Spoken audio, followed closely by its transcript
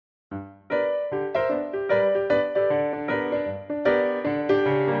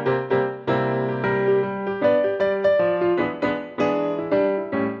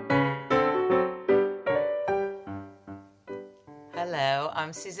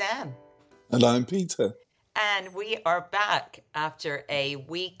I'm Suzanne. And I'm Peter. And we are back after a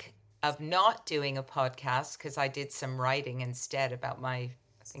week of not doing a podcast because I did some writing instead about my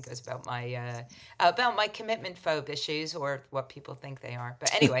commitment phobe issues, or what people think they are.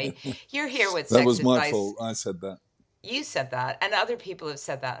 But anyway, you're here with That Sex was my Advice. fault. I said that. You said that, and other people have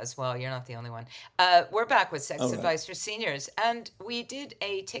said that as well. You're not the only one. We're back with Sex Advice for Seniors, and we did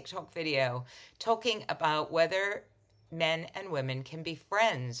a TikTok video talking about whether men and women can be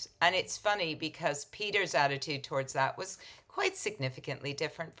friends. And it's funny because Peter's attitude towards that was quite significantly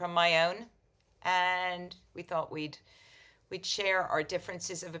different from my own, and we thought we'd share our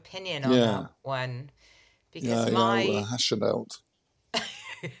differences of opinion on that one. Because we'll hash it out.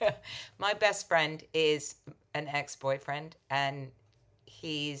 My best friend is an ex-boyfriend, and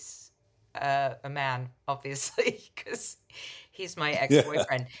he's a man, obviously, because he's my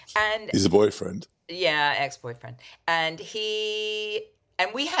ex-boyfriend. And he's a boyfriend. Yeah, ex-boyfriend. And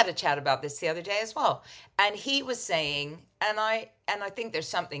we had a chat about this the other day as well. And he was saying, and I think there's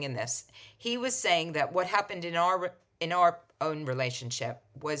something in this. He was saying that what happened in our own relationship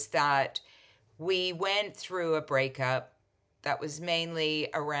was that we went through a breakup that was mainly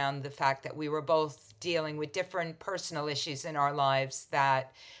around the fact that we were both dealing with different personal issues in our lives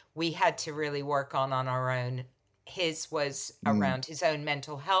that we had to really work on our own. His was around his own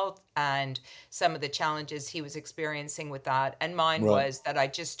mental health and some of the challenges he was experiencing with that. And mine was that I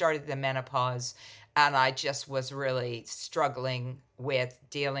just started the menopause and I just was really struggling with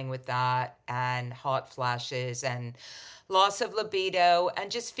dealing with that and hot flashes and loss of libido and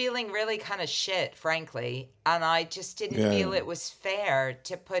just feeling really kind of shit, frankly. And I just didn't feel it was fair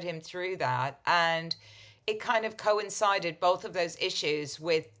to put him through that. And it kind of coincided, both of those issues,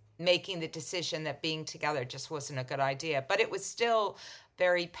 with making the decision that being together just wasn't a good idea. But it was still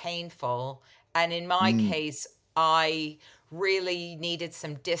very painful. And in my case, I really needed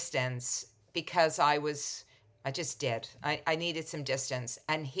some distance because I needed some distance.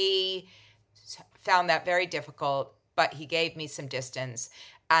 And he found that very difficult, but he gave me some distance.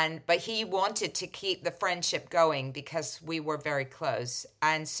 But he wanted to keep the friendship going because we were very close.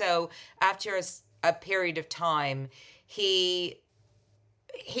 And so after a period of time, he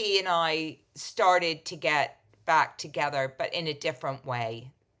and I started to get back together, but in a different way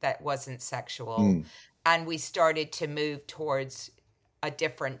that wasn't sexual. And we started to move towards a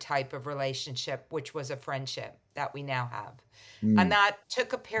different type of relationship, which was a friendship that we now have. And that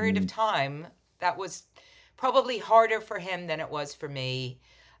took a period of time. That was probably harder for him than it was for me.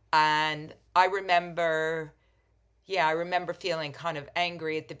 And I remember feeling kind of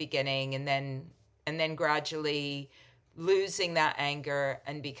angry at the beginning and then gradually losing that anger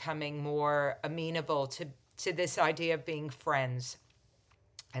and becoming more amenable to this idea of being friends,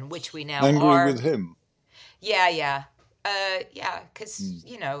 and which we now angry are. With him? Yeah. Because,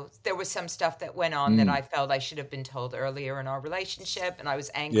 there was some stuff that went on that I felt I should have been told earlier in our relationship, and I was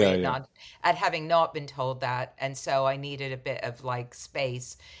angry at having not been told that. And so I needed a bit of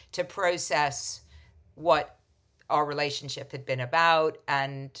space to process what our relationship had been about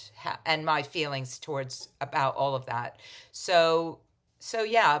and my feelings about all of that. So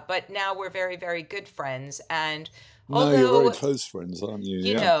but now we're very, very good friends. And although you're very close friends, aren't you?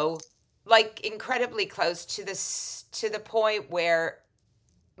 You know, incredibly close to the point where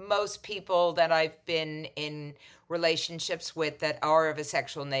most people that I've been in relationships with that are of a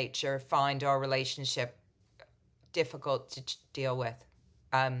sexual nature find our relationship difficult to deal with.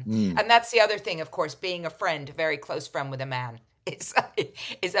 And that's the other thing, of course, being a friend, a very close friend with a man, is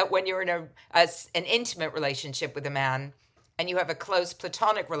that when you're in an intimate relationship with a man and you have a close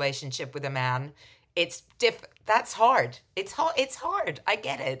platonic relationship with a man, that's hard. It's hard. I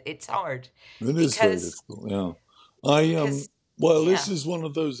get it. It's hard. It is very difficult. Yeah. This is one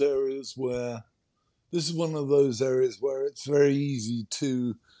of those areas where it's very easy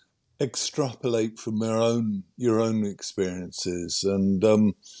to extrapolate from your own experiences, and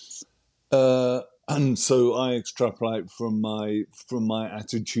so I extrapolate from my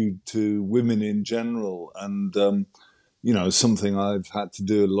attitude to women in general, and something I've had to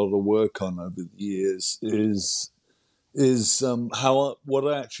do a lot of work on over the years is what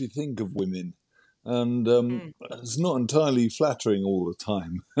I actually think of women, and it's not entirely flattering all the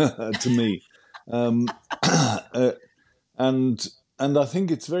time to me, and I think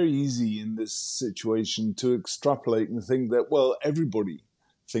it's very easy in this situation to extrapolate and think that, well, everybody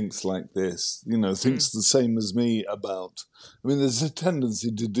thinks like this, thinks the same as me about. I mean, there's a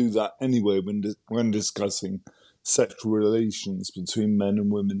tendency to do that anyway when discussing sexual relations between men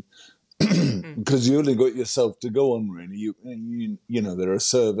and women, because you only got yourself to go on, really. You know, there are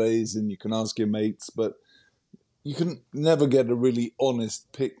surveys and you can ask your mates, but you can never get a really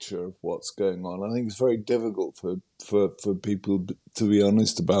honest picture of what's going on. I think it's very difficult for people to be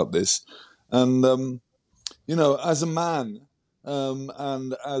honest about this. And, as a man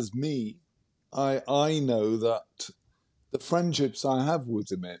and as me, I know that the friendships I have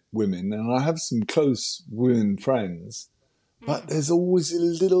with women, and I have some close women friends, but there's always a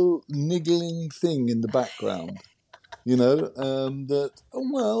little niggling thing in the background. That,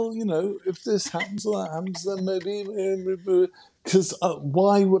 if this happens or that happens, then maybe, because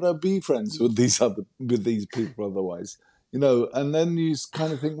why would I be friends with these people otherwise? And then you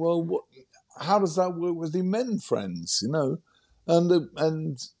kind of think, well, how does that work with the men friends?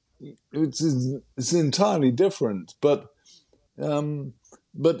 And it's entirely different, but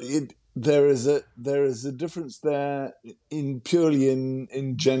there is a difference there purely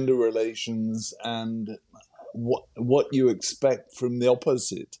in gender relations and what you expect from the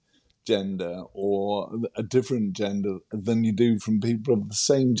opposite gender or a different gender than you do from people of the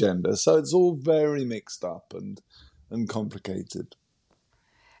same gender. So it's all very mixed up and complicated.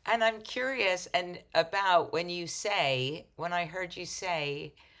 And I'm curious and about when I heard you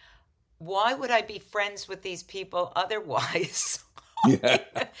say, why would I be friends with these people otherwise? Yeah,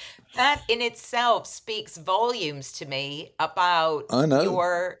 That in itself speaks volumes to me about I know.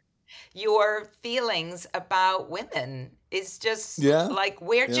 your feelings about women. Is just Yeah, like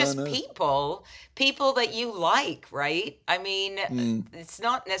we're yeah, I just know. people that you like, right? I mean, Mm, it's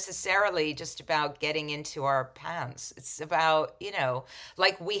not necessarily just about getting into our pants. It's about,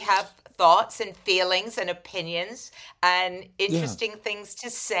 like we have thoughts and feelings and opinions and yeah, interesting things to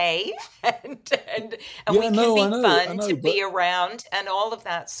say and and yeah. we can No, be I fun to know. But be around and all of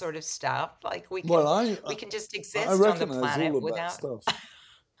that sort of stuff. Like well, we can just I exist on the recognise all planet of that without. stuff.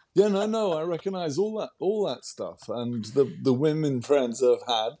 Yeah, no, I recognise all that stuff, and the women friends I've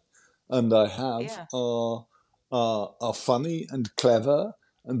had, and I have, Yeah. are funny and clever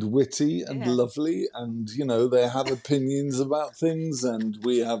and witty and Yeah. lovely, and they have opinions about things, and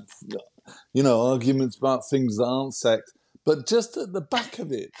we have arguments about things that aren't sex. But just at the back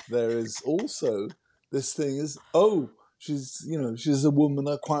of it, there is also this thing: is she's a woman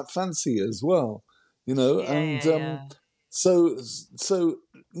I quite fancy as well, Yeah, and yeah, yeah. so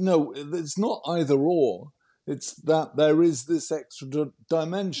it's not either or. It's that there is this extra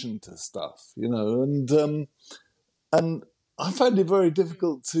dimension to stuff, and I find it very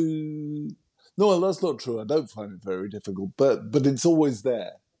difficult to. No, well, that's not true. I don't find it very difficult, but it's always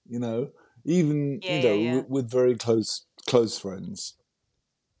there, even Yeah, yeah, yeah. with very close friends.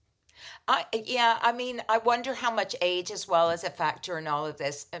 I mean, I wonder how much age as well is a factor in all of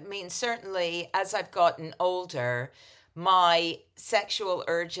this. I mean, certainly as I've gotten older, my sexual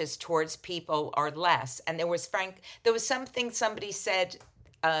urges towards people are less. And there was something somebody said,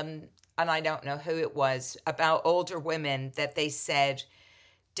 um, and I don't know who it was, about older women that they said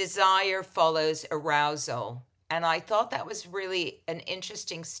desire follows arousal. And I thought that was really an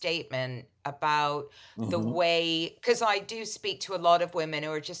interesting statement about the Uh-huh. way, because I do speak to a lot of women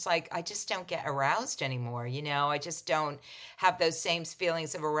who are just like, I just don't get aroused anymore. I just don't have those same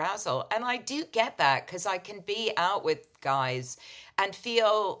feelings of arousal. And I do get that because I can be out with guys and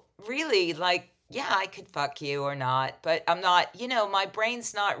feel really like, yeah, I could fuck you or not, but I'm not, my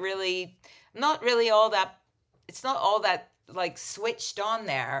brain's not really all that, it's not all that like switched on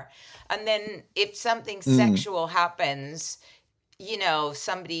there. And then if something Mm. sexual happens,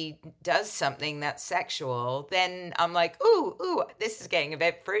 somebody does something that's sexual, then I'm like, ooh, this is getting a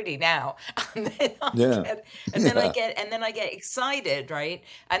bit fruity now. And then I Yeah, get, yeah, and then I get excited, right?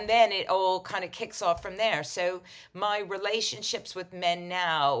 And then it all kind of kicks off from there. So my relationships with men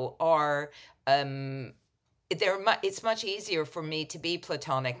now are, um, it's much easier for me to be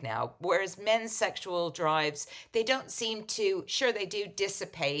platonic now, whereas men's sexual drives, they don't seem to, sure, they do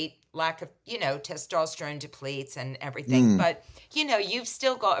dissipate, lack of testosterone depletes and everything, mm. but you've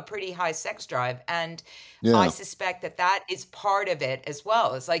still got a pretty high sex drive, and I Yeah, suspect that that is part of it as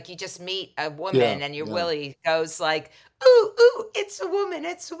well. It's like you just meet a yeah, woman and your yeah, willy goes like, ooh, it's a woman,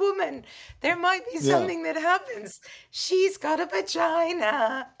 there might be yeah. something that happens, she's got a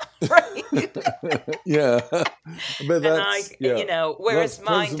vagina. Right. Yeah, but And that's whereas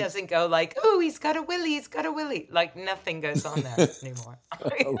mine present. doesn't go like, oh, he's got a willy. Like nothing goes on there anymore.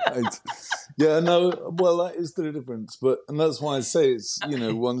 Right. Yeah, no, well, that is the difference. And that's why I say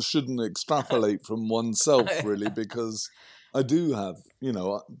one shouldn't extrapolate from oneself, really, because I do have,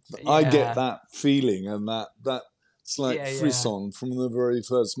 I get Yeah. that feeling and that slight Yeah, yeah. frisson from the very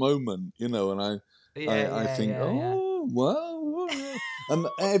first moment, and Yeah, I yeah, think, yeah, yeah. oh, well, and,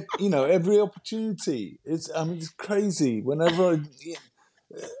 every opportunity, I mean, it's crazy. Whenever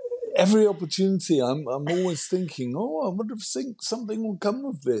every opportunity, I'm always thinking, oh, I wonder if something will come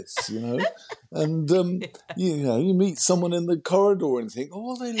of this, And you meet someone in the corridor and think,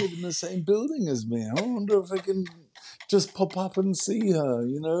 oh, they live in the same building as me. I wonder if I can just pop up and see her,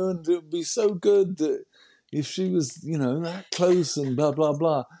 and it would be so good that if she was, that close and blah, blah,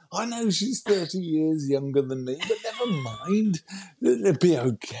 blah. I know she's 30 years younger than me, but never mind. It'd be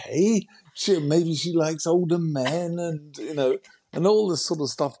okay. Maybe she likes older men and all this sort of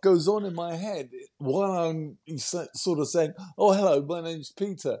stuff goes on in my head while I'm sort of saying, oh, hello, my name's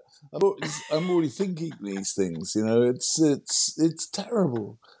Peter. I'm already thinking these things, it's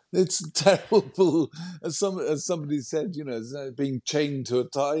terrible. It's terrible, as somebody said, it's like being chained to a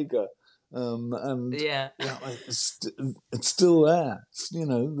tiger. And Yeah. it's still there.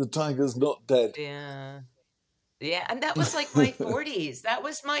 The tiger's not dead. Yeah. Yeah, and that was like my 40s. That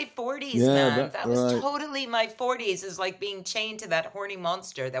was my 40s, Yeah, man. That was right. totally my 40s, is like being chained to that horny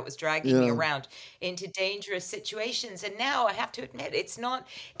monster that was dragging me Yeah. around into dangerous situations. And now I have to admit, it's not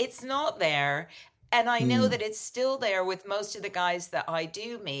there. And I know Mm. that it's still there with most of the guys that I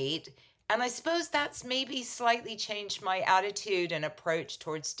do meet. And I suppose that's maybe slightly changed my attitude and approach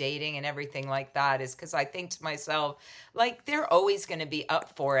towards dating and everything like that, is because I think to myself, like, they're always going to be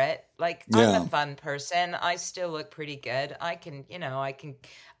up for it. Like, I'm a Yeah. fun person. I still look pretty good. I can,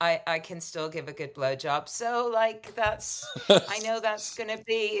 I can still give a good blowjob. So, like, I know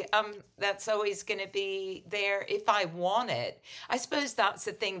that's always going to be there if I want it. I suppose that's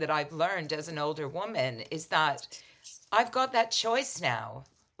the thing that I've learned as an older woman, is that I've got that choice now.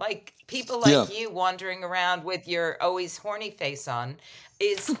 Like, people Yeah. like you wandering around with your always horny face on,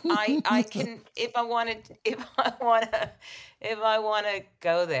 is I can, if I want to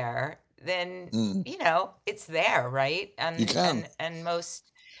go there, then Mm. it's there, right? You And can. and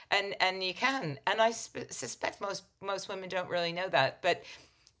most and you can. And I suspect most women don't really know that, but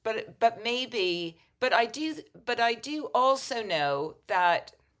maybe, but I do also know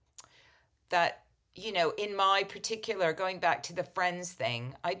that in my particular, going back to the friends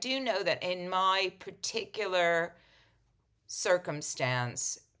thing, I do know that in my particular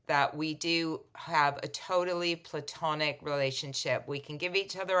circumstance, that we do have a totally platonic relationship. We can give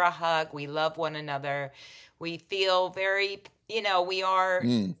each other a hug, we love one another, we feel very, we are,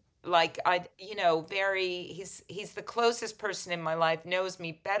 Mm. like, very, he's the closest person in my life, knows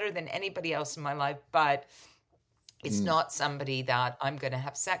me better than anybody else in my life, but it's Mm. not somebody that I'm going to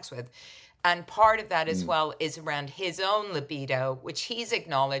have sex with. And part of that as Mm. well is around his own libido, which he's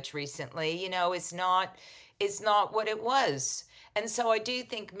acknowledged recently, is not what it was. And so I do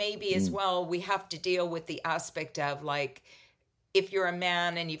think maybe as Mm. well we have to deal with the aspect of, like, if you're a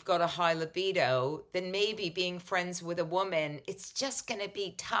man and you've got a high libido, then maybe being friends with a woman, it's just going to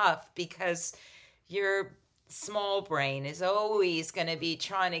be tough, because your small brain is always going to be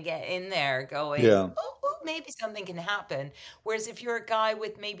trying to get in there going, Yeah. oh, maybe something can happen. Whereas if you're a guy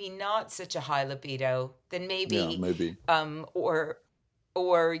with maybe not such a high libido, then Yeah. maybe, Maybe. or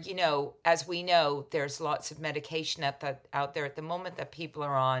as we know, there's lots of medication out there at the moment that people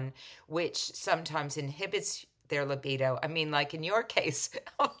are on, which sometimes inhibits their libido. I mean, like in your case,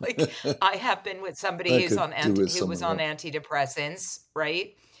 like, I have been with somebody I could do with who some was of on that. antidepressants,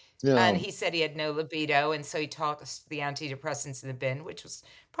 right? Yeah. And he said he had no libido, and so he tossed the antidepressants in the bin, which was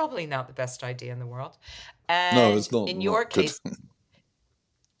probably not the best idea in the world. No, And it's not in your not good. case,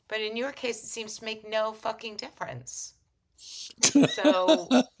 but in your case, it seems to make no fucking difference. So,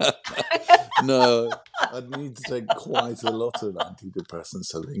 No, I'd need to take quite a lot of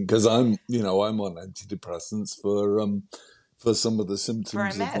antidepressants, I think, because I'm on antidepressants for some of the for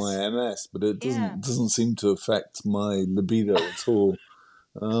symptoms of MS, my MS, but it yeah, doesn't seem to affect my libido at all.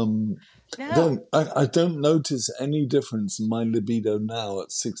 Um, no, I don't notice any difference in my libido now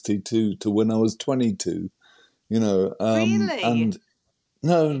at 62 to when I was 22. really, And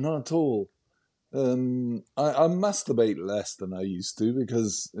no, not at all. I masturbate less than I used to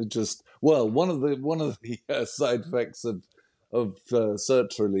because it just one of the side effects of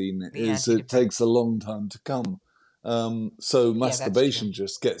sertraline the is it antidepressant. takes a long time to come. So Yeah, that's true. masturbation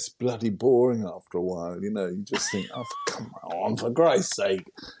just gets bloody boring after a while. You just think, oh, come on, for Christ's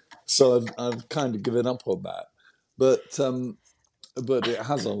sake. So I've kind of given up on that, but it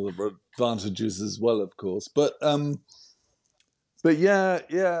has other advantages as well, of course. But yeah.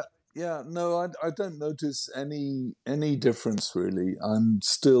 No, I don't notice any difference really. I'm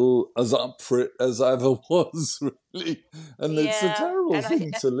still as up for it as I ever was, really, and it's a Yeah, terrible and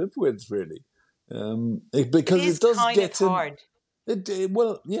thing to live with, really, it because is it does kind of get in. hard.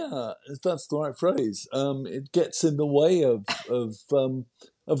 Well, yeah, if that's the right phrase. It gets in the way of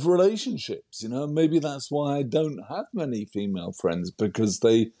relationships. Maybe that's why I don't have many female friends because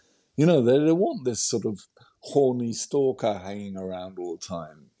They don't want this sort of horny stalker hanging around all the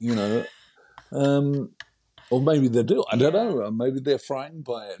time. Um, or maybe they do. I don't Yeah. know. Maybe they're frightened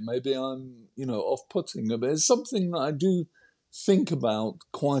by it. Maybe I'm off-putting. But it's something that I do think about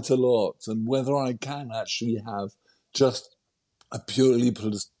quite a lot, and whether I can actually have just a purely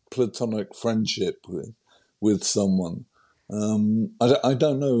platonic friendship with someone. I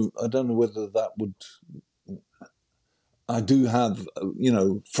don't know. I don't know whether that would. I do have,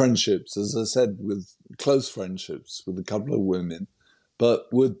 friendships, as I said, with close friendships with a couple of women, but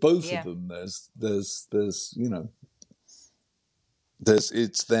with both of Yeah. them, there's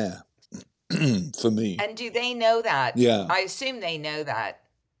it's there for me. And do they know that? Yeah, I assume they know that.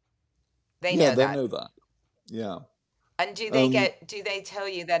 They yeah, know they that. know that. Yeah. And Um, do they tell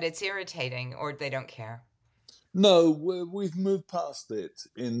you that it's irritating or they don't care? no, we've moved past it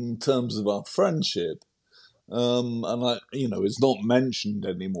in terms of our friendship, and it's not mentioned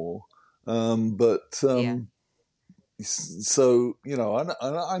anymore. But Yeah. so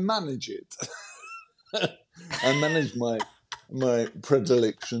I manage it. I manage my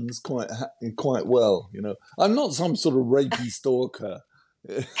predilections quite well. I'm not some sort of rapey stalker,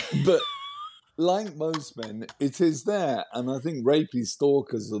 but like most men, it is there, and I think rapey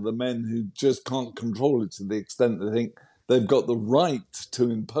stalkers are the men who just can't control it to the extent they think they've got the right to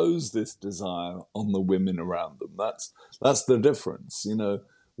impose this desire on the women around them. That's the difference.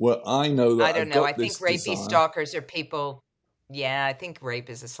 Where I know that I don't I've know. I got think this rapey desire. stalkers are people. Yeah, I think rape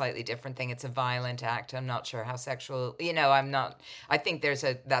is a slightly different thing. It's a violent act. I'm not sure how sexual, I'm not, I think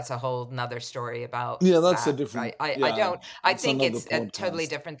that's a whole nother story about Yeah, that's a that, different. right? I Yeah, don't, I it's think another it's a totally podcast.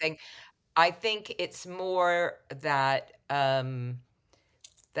 different thing. I think it's more that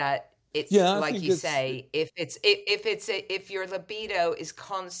it's Yeah, I like think you it's. say, if your libido is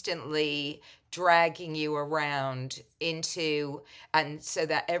constantly dragging you around into, and so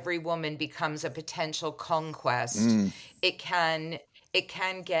that every woman becomes a potential conquest, Mm, it can it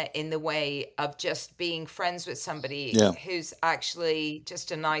can get in the way of just being friends with somebody yeah, who's actually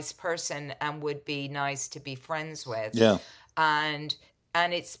just a nice person and would be nice to be friends with. yeah, and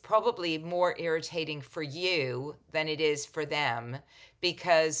and it's probably more irritating for you than it is for them,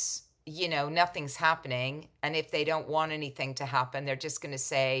 because nothing's happening, and if they don't want anything to happen, they're just going to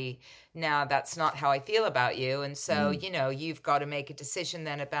say, no, that's not how I feel about you. And so mm. you've got to make a decision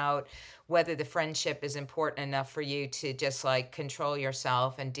then about whether the friendship is important enough for you to just like control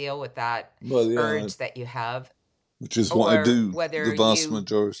yourself and deal with that Well, yeah, urge that you have, which is what I or do the whether vast you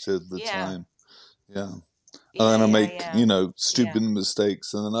majority of the yeah time. Yeah, and yeah then I yeah make yeah stupid yeah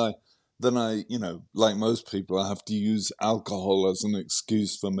mistakes, and then I like most people, I have to use alcohol as an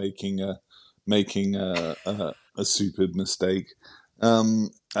excuse for making a stupid mistake.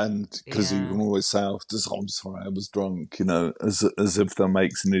 And because you yeah can always say after, "Oh, I'm sorry, I was drunk," as if that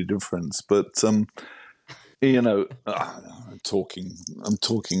makes any difference. But I'm talking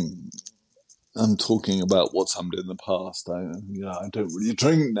I'm talking about what's happened in the past. I don't really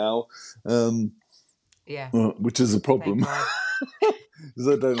drink now, um, yeah which is a thank problem God. because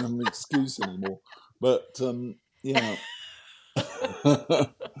I don't have an excuse anymore. But yeah,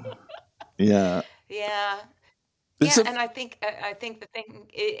 yeah, Yeah. it's Yeah, a and I think the thing,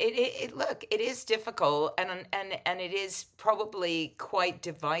 look, it is difficult, and it is probably quite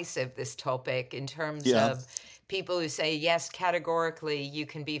divisive, this topic, in terms yeah, of people who say yes, categorically you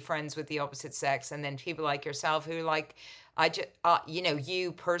can be friends with the opposite sex, and then people like yourself who like, I just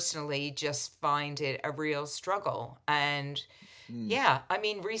you personally just find it a real struggle. And mm, yeah, I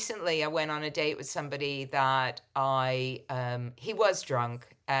mean, recently I went on a date with somebody that he was drunk,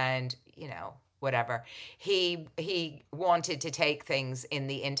 and whatever. He wanted to take things in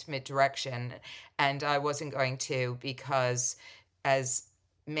the intimate direction, and I wasn't going to, because, as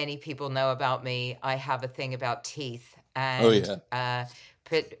many people know about me, I have a thing about teeth, oh and yeah,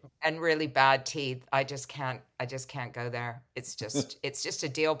 really bad teeth. I just can't go there. It's just a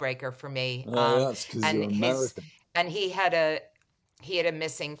deal breaker for me. that's because And you're his American. and he had a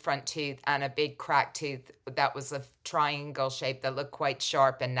missing front tooth and a big cracked tooth that was a triangle shape that looked quite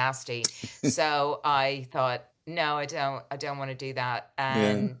sharp and nasty. So I thought, no, I don't want to do that.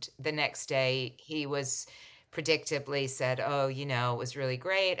 Yeah, And the next day he was predictably said, oh, it was really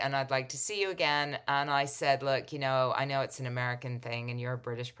great and I'd like to see you again. And I said, look, I know it's an American thing and you're a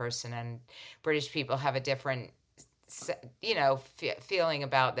British person, and British people have a different feeling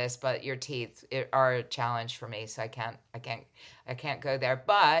about this, but your teeth are a challenge for me, so I can't go there.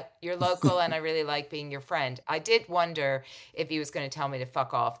 But you're local, and I really like being your friend. I did wonder if he was going to tell me to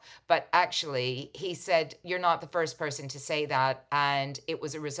fuck off, but actually, he said you're not the first person to say that, and it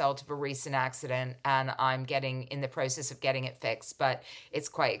was a result of a recent accident, and I'm getting in the process of getting it fixed, but it's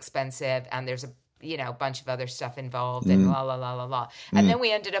quite expensive, and there's a bunch of other stuff involved and Mm, la la la la la. And mm, then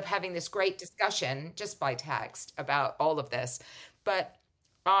we ended up having this great discussion just by text about all of this. But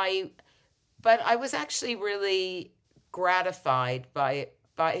I I was actually really gratified by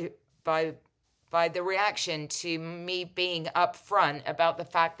by the reaction to me being upfront about the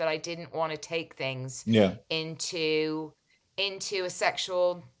fact that I didn't want to take things yeah. into a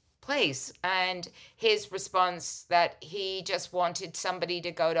sexual place, and his response that he just wanted somebody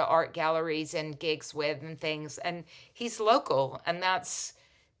to go to art galleries and gigs with and things, and he's local, and that's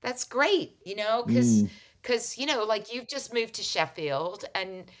great, Mm, because like you've just moved to Sheffield,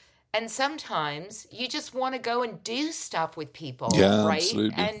 and sometimes you just want to go and do stuff with people, yeah, right?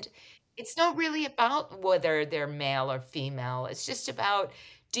 absolutely. And it's not really about whether they're male or female. It's just about,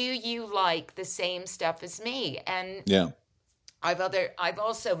 do you like the same stuff as me? And Yeah. I've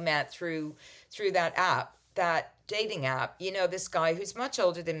also met through that app, that dating app, this guy who's much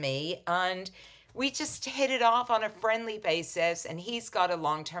older than me, and we just hit it off on a friendly basis, and he's got a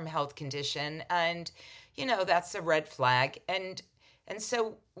long-term health condition, and that's a red flag, and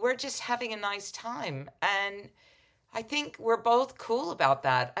so we're just having a nice time, and I think we're both cool about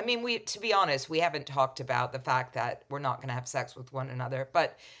that. I mean, we to be honest, we haven't talked about the fact that we're not going to have sex with one another,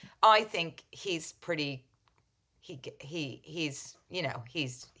 but I think he's pretty he's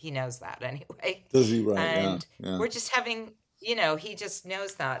he knows that anyway. Does he? Right. Yeah. And Yeah. we're just having, he just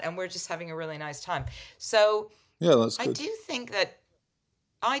knows that, and we're just having a really nice time. So Yeah. That's I good. do think that,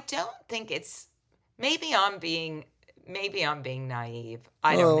 I don't think it's, maybe I'm being maybe I'm being naive.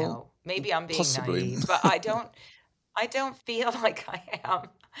 I don't Well, know. Maybe I'm being possibly. naive, but I don't feel like I am.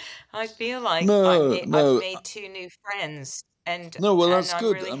 I feel like No. I've No. made two new friends, and No. Well, that's I'm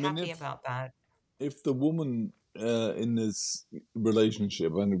good. really I mean, happy about that. if the woman in this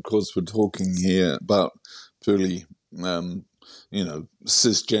relationship, and of course we're talking here about purely, cisgendered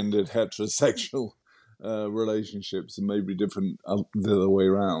heterosexual relationships, and maybe different the other way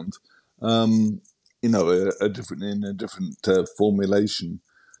around. Um, a different in a different formulation,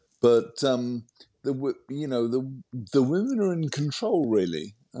 but the women are in control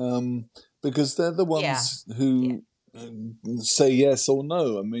really, because they're the Yeah. ones Yeah. who say yes or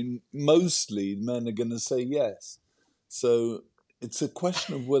no. I mean, mostly men are going to say yes, so it's a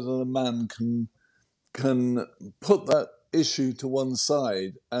question of whether the man can put that issue to one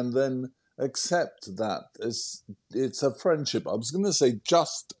side and then accept that it's a friendship. I was going to say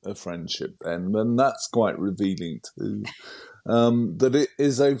just a friendship, then, and that's quite revealing too. That it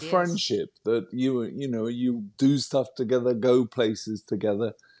is a Yes. friendship, that you do stuff together, go places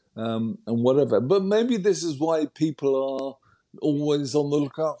together, and whatever. But maybe this is why people are always on the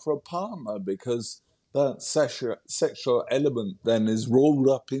lookout for a partner, because that sexual element then is rolled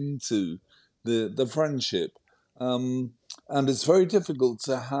up into the friendship, um, and it's very difficult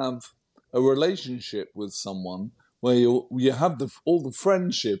to have a relationship with someone where you have all the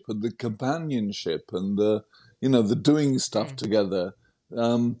friendship and the companionship and the doing stuff Mm. together,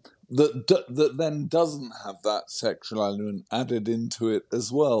 um, that then doesn't have that sexual element added into it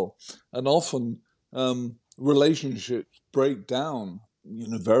as well, and often relationships break down,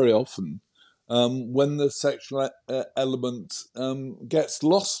 very often, when the sexual element gets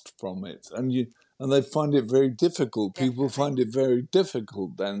lost from it, and they find it very difficult. People Definitely. find it very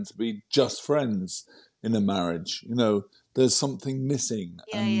difficult then to be just friends in a marriage. There's something missing,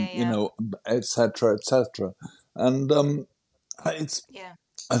 Yeah, and yeah, yeah. etc. etc. And it's Yeah.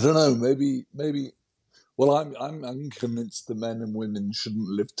 I don't know, maybe. Well, I'm convinced the men and women shouldn't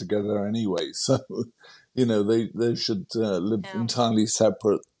live together anyway. So, they should live Yeah. entirely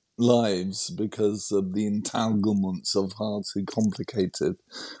separate lives because of the entanglements of how too complicated,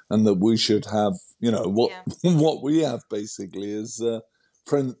 and that we should have, what Yeah. what we have basically is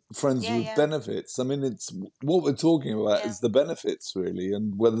friends Yeah, with yeah. benefits. I mean, it's what we're talking about Yeah. is the benefits really,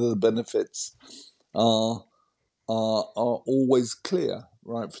 and whether the benefits are are always clear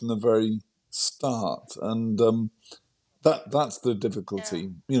right from the very start, and that's the Yeah.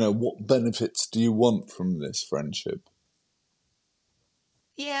 difficulty. What benefits do you want from this friendship?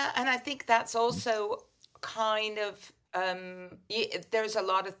 Yeah, and I think that's also kind of, there's a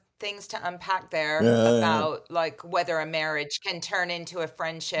lot of things to unpack there Yeah, about like whether a marriage can turn into a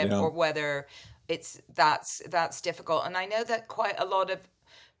friendship, yeah, or whether that's difficult. And I know that quite a lot of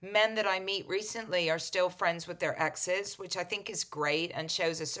men that I meet recently are still friends with their exes, which I think is great and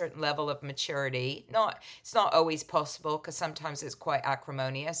shows a certain level of maturity. It's not always possible because sometimes it's quite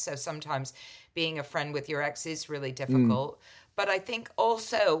acrimonious. So sometimes being a friend with your ex is really Mm. difficult. But I think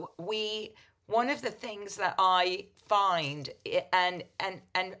also one of the things that I find and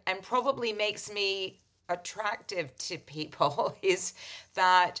probably makes me attractive to people is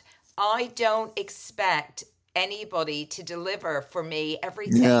that I don't expect anybody to deliver for me Yeah,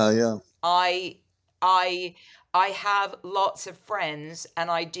 everything. yeah, I I I have lots of friends and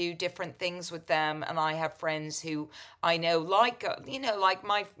I do different things with them, and I have friends who I know, like like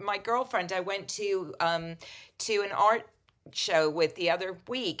my girlfriend I went to an art show with the other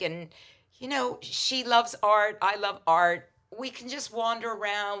week, and she loves art, I love art. We can just wander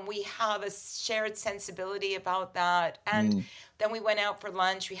around. We have a shared sensibility about that. And mm. then we went out for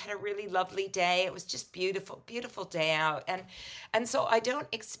lunch. We had a really lovely day. It was just beautiful, beautiful day out. And so I don't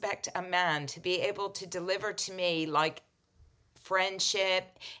expect a man to be able to deliver to me like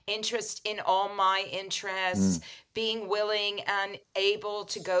friendship, interest in all my interests, Mm. being willing and able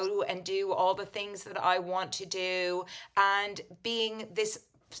to go and do all the things that I want to do, and being this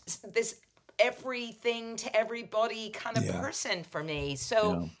everything to everybody kind of Yeah, person for me.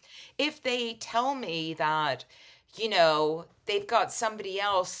 So yeah, if they tell me that, they've got somebody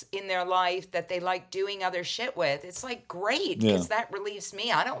else in their life that they like doing other shit with, it's like great yeah, because that relieves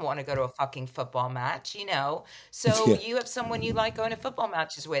me. I don't want to go to a fucking football match. So yeah, you have someone you like going to football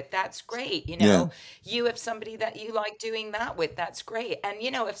matches with, that's great. yeah. You have somebody that you like doing that with, that's great. And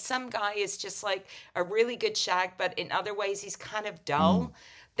if some guy is just like a really good shag, but in other ways he's kind of Mm. dull,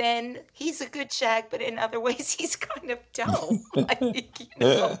 then he's a good shag, but in other ways he's kind of dull.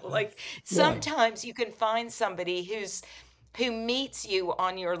 Like Yeah, sometimes you can find somebody who meets you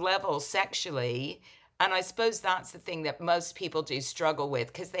on your level sexually. And I suppose that's the thing that most people do struggle with,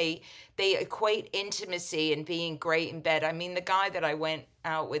 because they equate intimacy and being great in bed. I mean, the guy that I went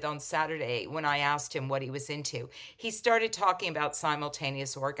out with on Saturday, when I asked him what he was into, he started talking about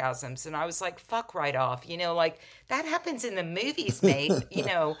simultaneous orgasms. And I was like, fuck right off. Like that happens in the movies, mate.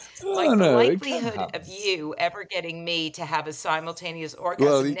 oh Like the no, it can likelihood happen. of you ever getting me to have a simultaneous Well,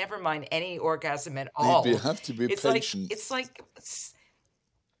 orgasm, never mind any orgasm at you all. have to be It's like, patient.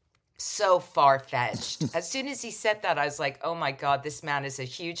 so far fetched. As soon as he said that, I was like, oh my God, this man is a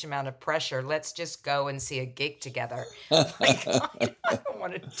huge amount of pressure. Let's just go and see a gig together. Like, I don't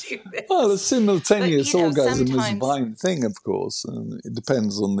want to do Well, the this. But, simultaneous orgasm is a sometimes, fine thing, of course, and it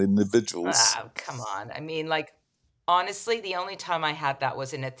depends on the individuals. come on. I mean, like, honestly, the only time I had that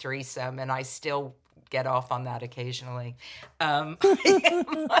was in a threesome, and I still get off on that occasionally. Um,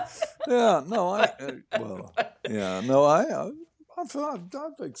 Yeah, no, but, well, yeah, no, I've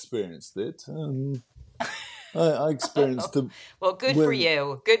experienced it. I experienced a, well, good for when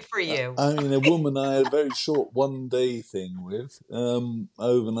you. Good for you. I mean, a woman I had a very short 1 day thing with,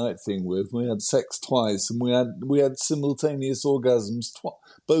 overnight thing with. We had sex twice, and we had simultaneous orgasms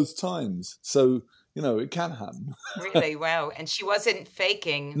both times. So it can happen. Really? Wow. And she wasn't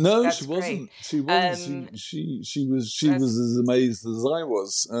faking. No, she That's great. wasn't. She wasn't. Um, She was that's as amazed as I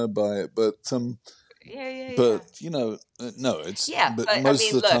was by it. Yeah, yeah, yeah. But no, it's Yeah, but but I most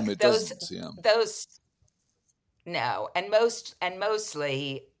mean, of the time look, it doesn't. Yeah. those no, and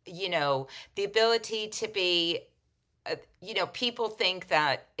mostly, the ability to be people think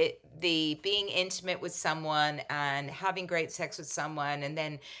that the being intimate with someone and having great sex with someone and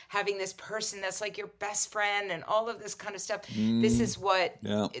then having this person that's like your best friend and all of this kind of stuff, this Mm, is what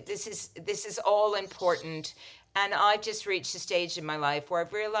yeah. this is all important. And I've just reached a stage in my life where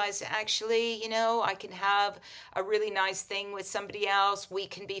I've realized, actually, I can have a really nice thing with somebody else. We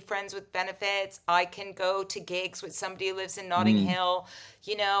can be friends with benefits. I can go to gigs with somebody who lives in Notting Mm, Hill.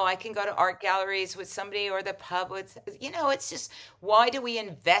 I can go to art galleries with somebody, or the pub with, it's just, why do we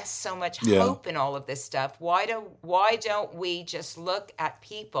invest so much yeah. hope in all of this stuff? Why don't we just look at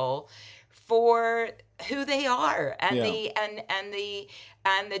people for who they are, and Yeah.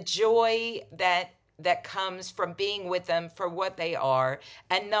 the joy that comes from being with them for what they are,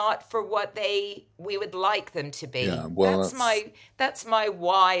 and not for what we would like them to Yeah. be. Well, That's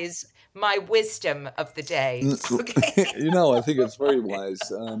my wisdom of the day. Okay. I think it's very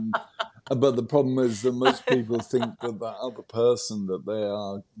wise. But the problem is that most people think that the other person that they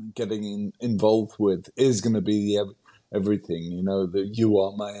are getting involved with is going to be everything. That you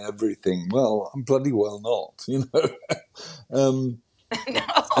are my everything. Well, I'm bloody well not. um, No,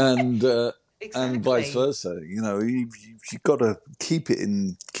 and and vice exactly. versa. You've got to keep it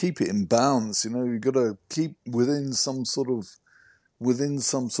in bounds. You've got to keep within some sort of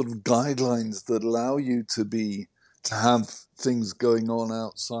guidelines that allow you to be to have things going on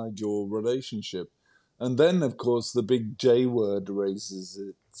outside your relationship. And then, of course, the big J word raises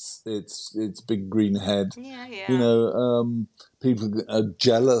its big green head. Yeah, You yeah. know, people are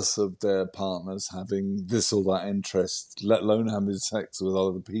jealous of their partners having this or that interest, let alone having sex with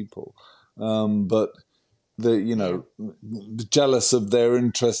other people. But jealous of their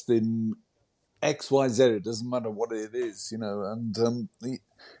interest in X, Y, Z. It doesn't matter what it is, you know, and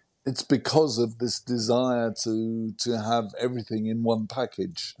it's because of this desire to have everything in one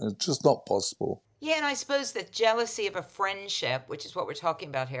package. It's just not possible. Yeah, and I suppose the jealousy of a friendship, which is what we're talking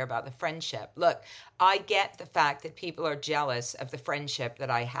about here, about the friendship. Look, I get the fact that people are jealous of the friendship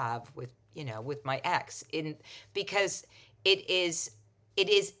that I have with, with my ex, because it is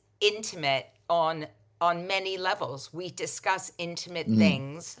intimate on many levels. We discuss intimate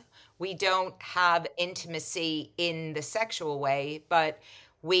things. We don't have intimacy in the sexual way, but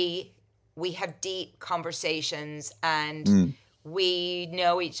we have deep conversations, and we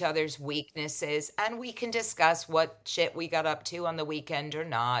know each other's weaknesses, and we can discuss what shit we got up to on the weekend or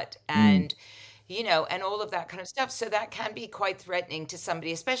not, and and all of that kind of stuff. So that can be quite threatening to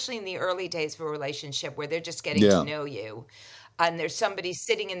somebody, especially in the early days of a relationship where they're just getting to Yeah, know you, and there's somebody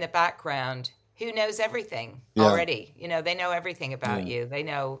sitting in the background who knows everything yeah, already. They know everything about yeah. you. They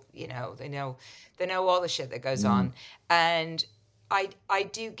know all the shit that goes on. And I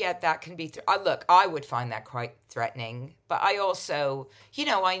do get that can be look, I would find that quite threatening, but I also,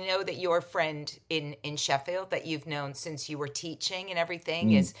 I know that your friend in Sheffield that you've known since you were teaching and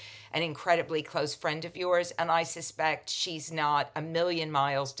everything is an incredibly close friend of yours, and I suspect she's not a million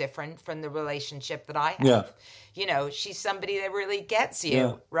miles different from the relationship that I Yeah, have. She's somebody that really gets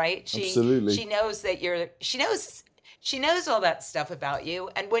yeah, you, right? She absolutely. knows that she knows all that stuff about you,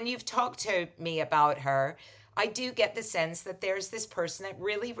 and when you've talked to me about her, I do get the sense that there's this person that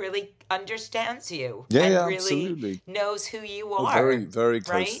really, really understands you Yeah, and yeah, really absolutely. knows who you We're very, are, very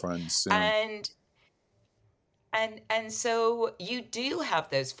close right? friends. Yeah. And so you do have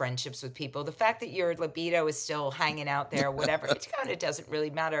those friendships with people. The fact that your libido is still hanging out there, whatever, it kind of doesn't really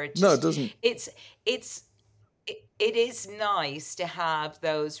matter. No, it doesn't. It's it is nice to have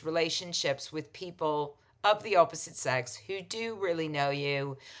those relationships with people of the opposite sex who do really know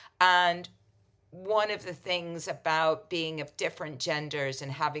you. And one of the things about being of different genders and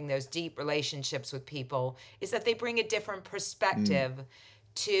having those deep relationships with people is that they bring a different perspective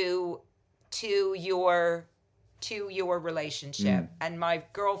to to your your relationship. And my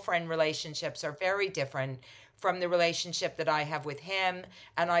girlfriend relationships are very different from the relationship that I have with him,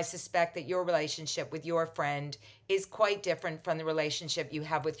 and I suspect that your relationship with your friend is quite different from the relationship you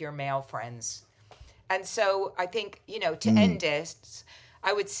have with your male friends. And so I think, to end this,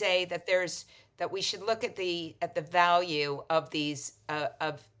 I would say that we should look at the value of these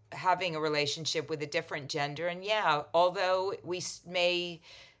of having a relationship with a different gender. And yeah, although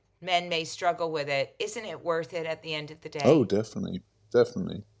men may struggle with it, isn't it worth it at the end of the Oh, day? definitely,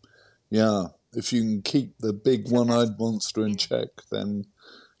 definitely. Yeah, if you can keep the big So that's one-eyed monster in you know, check, then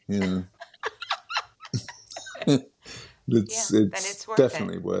you know yeah, then it's it's worth it,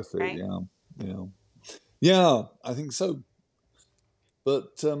 definitely worth it. right? Yeah, yeah, yeah. I think so. But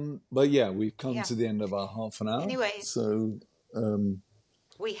yeah, we've come Yeah. to the end of our half an hour. Anyway, So um,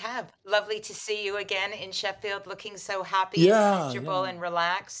 we have. Lovely to see you again in Sheffield, looking so happy and yeah, comfortable yeah. and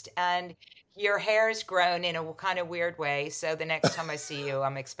relaxed. And your hair's grown in a kind of weird way. So the next time I see you,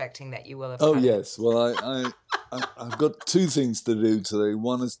 I'm expecting that you will have Oh cut it. yes. Well, I've got two things to do today.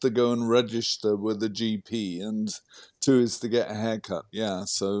 One is to go and register with a GP, and two is to get a haircut. Yeah.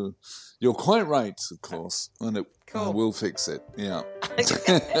 So you're quite right, of course, and I Cool. will fix it. Yeah.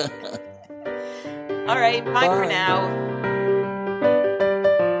 All right. Bye for Bye. now.